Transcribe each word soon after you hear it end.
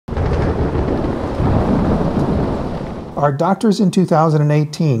Are doctors in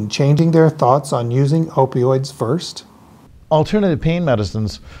 2018 changing their thoughts on using opioids first? Alternative pain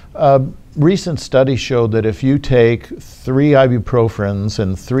medicines. Recent studies showed that if you take 3 ibuprofens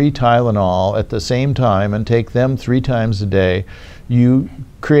and 3 Tylenol at the same time and take them 3 times a day, you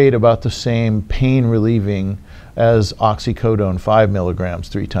create about the same pain relieving as oxycodone 5 milligrams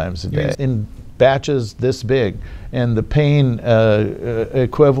 3 times a day. Yes. In batches this big, and the pain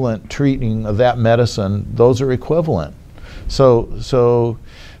equivalent treating of that medicine, those are equivalent. So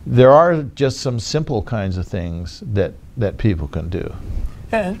there are just some simple kinds of things that people can do.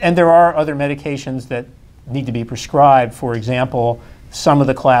 And there are other medications that need to be prescribed. For example, some of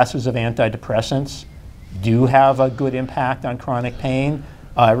the classes of antidepressants do have a good impact on chronic pain.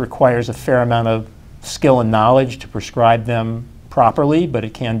 It requires a fair amount of skill and knowledge to prescribe them properly, but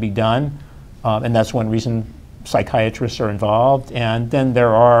it can be done. And that's one reason psychiatrists are involved. And then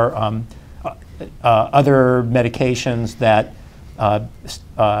there are other medications that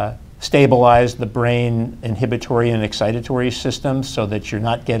stabilize the brain inhibitory and excitatory systems so that you're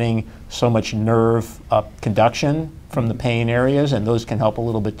not getting so much nerve conduction from the pain areas, and those can help a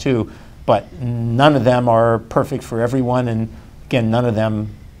little bit too. But none of them are perfect for everyone, and again, none of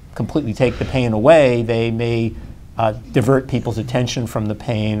them completely take the pain away. They may divert people's attention from the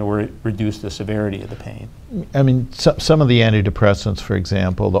pain or reduce the severity of the pain. I mean, some of the antidepressants, for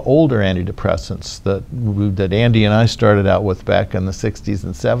example, the older antidepressants that Andy and I started out with back in the 60s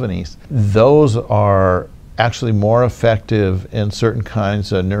and 70s, those are actually more effective in certain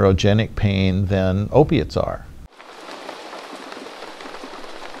kinds of neurogenic pain than opiates are.